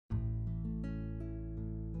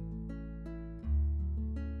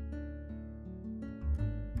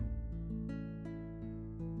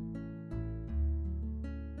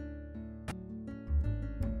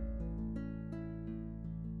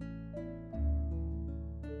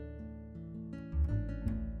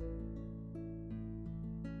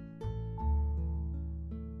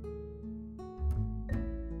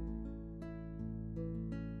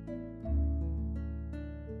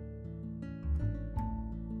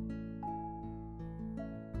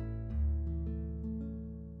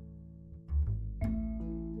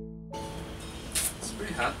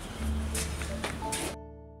Huh?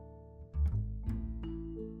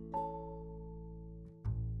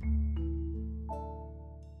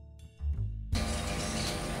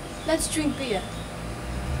 Let's drink beer.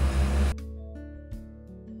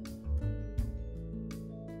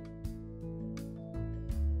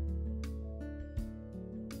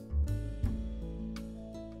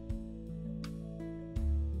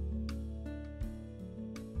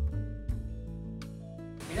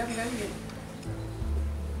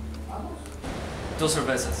 Dos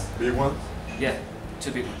cervezas. Big one? Yeah,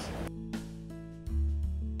 2 big ones.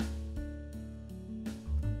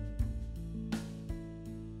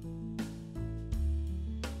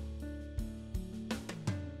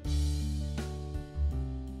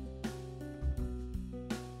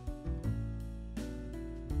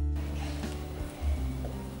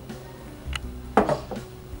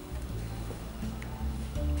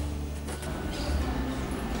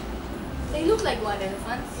 They look like white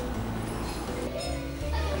elephants.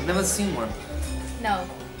 I've never seen one. No,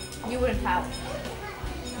 you wouldn't have.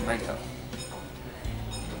 Might have.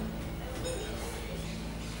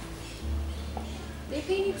 They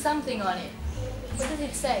painted something on it. What does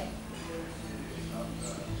it say?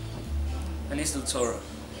 Anis del Toro.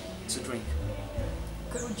 It's a drink.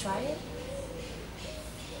 Could we try it?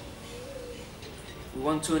 We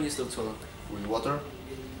want 2 Anis del Toro. With water?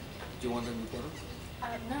 Do you want them with water?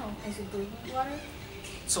 I don't know. Is it drinking water?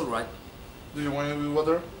 It's alright. Do you want it with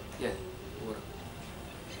water? Yeah, water.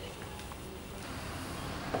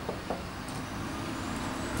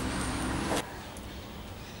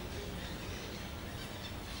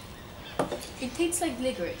 It tastes like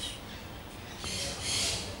licorice.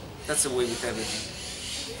 That's the way with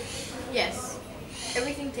everything. Yes,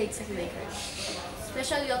 everything tastes like licorice.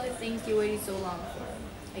 Especially all the things you waited so long for,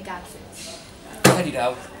 like absinthe. Cut it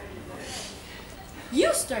out.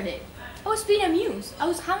 You started! I was being amused. I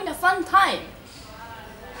was having a fun time.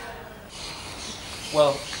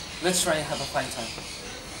 Well, let's try and have a fine time.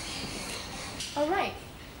 Alright,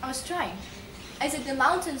 I was trying. I said the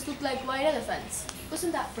mountains look like white elephants.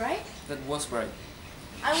 Wasn't that right? That was right.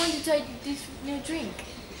 I want to try this new drink.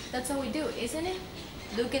 That's how we do it, isn't it?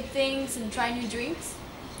 Look at things and try new drinks.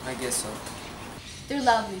 I guess so. They're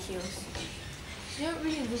lovely hills. They don't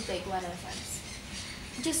really look like white elephants.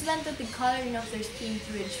 Just blend out the coloring of their skin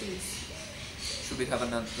through the trees. Should we have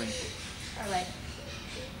another drink? Alright.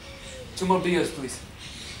 2 more beers, please.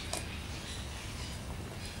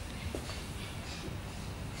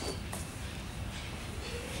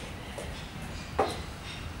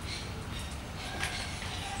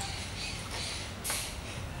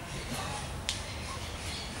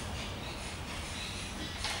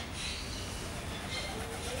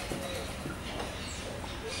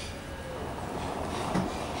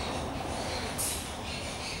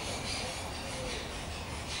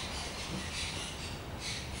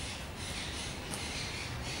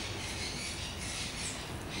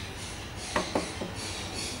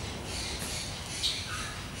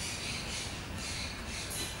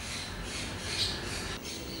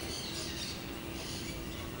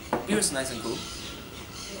 Beer is nice and cool.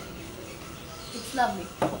 It's lovely.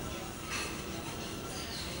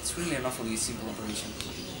 It's really an awfully simple operation.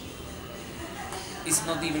 It's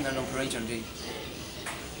not even an operation, Jay.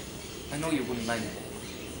 I know you wouldn't mind it.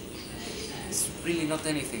 It's really not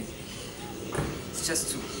anything. It's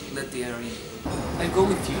just to let the air in. I'll go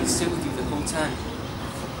with you and stay with you the whole time.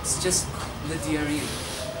 It's just let the air in.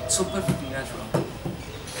 It's so perfectly natural.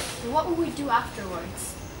 And what will we do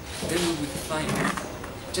afterwards? Then we'll be fine.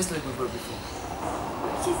 Just like we were before.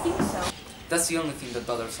 Why do you think so? That's the only thing that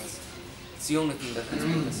bothers us. It's the only thing that has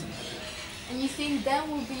made us unhappy. And you think then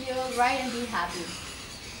we'll be alright and be happy?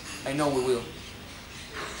 I know we will.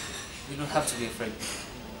 You don't have to be afraid.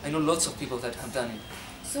 I know lots of people that have done it.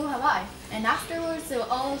 So have I. And afterwards they're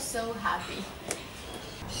all so happy.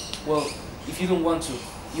 Well, if you don't want to,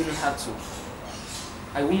 you don't have to.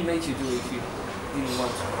 I wouldn't make you do it if you didn't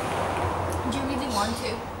want to. Do you really want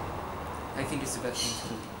to? I think it's the best thing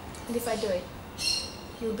to do. And if I do it,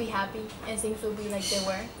 you'll be happy and things will be like they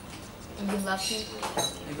were? And you love me?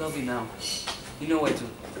 I love you now. You know I do.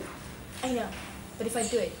 I know. But if I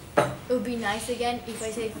do it, it would be nice again if I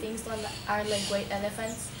say things are like white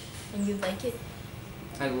elephants and you like it.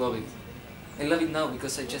 I love it. I love it now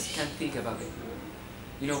because I just can't think about it.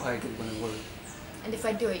 You know how I get when I worry. And if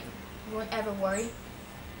I do it, you won't ever worry.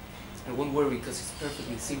 I won't worry because it's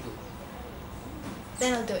perfectly simple.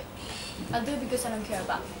 Then I'll do it. I'll do it because I don't care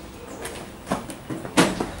about me.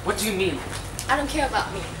 What do you mean? I don't care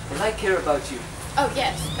about me. Well, I care about you. Oh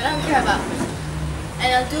yes, but I don't care about me.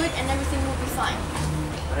 And I'll do it and everything will be fine.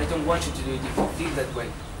 But I don't want you to do it if you feel that way.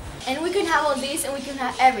 And we can have all this and we can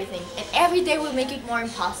have everything. And every day will make it more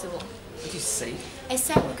impossible. What do you say? I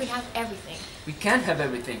said we could have everything. We can't have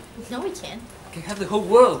everything. No, we can't. We can have the whole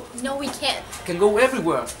world. No, we can't. We can go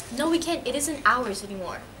everywhere. No, we can't. It isn't ours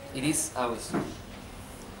anymore. It is ours.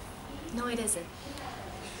 No, it isn't.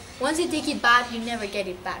 Once you take it back, you never get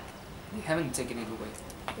it back. We haven't taken it away.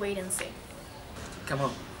 Wait and see. Come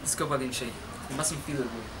on, let's go back in shape. You mustn't feel it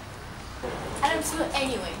way. I don't feel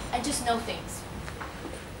anyway. I just know things.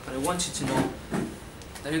 But I want you to know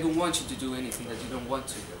that I don't want you to do anything that you don't want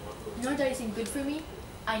to. Nor that isn't good for me.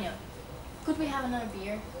 I know. Could we have another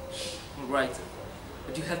beer? Alright,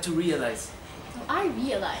 but you have to realize. No, I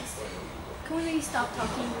realize. Can we really stop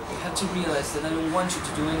talking? You have to realize that I don't want you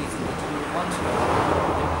to do anything that you don't want to.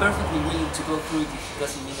 I'm perfectly willing to go through it if it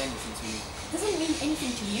doesn't mean anything to you. It doesn't mean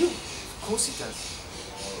anything to you. Of course it does.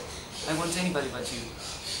 I want anybody but you.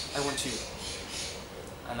 I want you.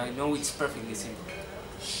 And I know it's perfectly simple.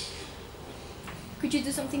 Could you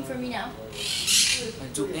do something for me now?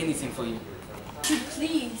 I'd do anything for you.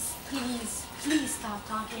 Please, please, please stop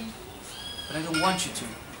talking. But I don't want you to.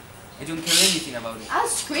 I don't care anything about it. I'll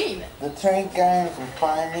scream. The train comes in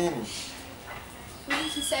 5 minutes. What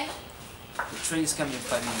did he say? The train is coming in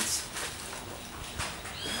 5 minutes.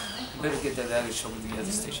 You better get that luggage over to the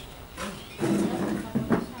other station.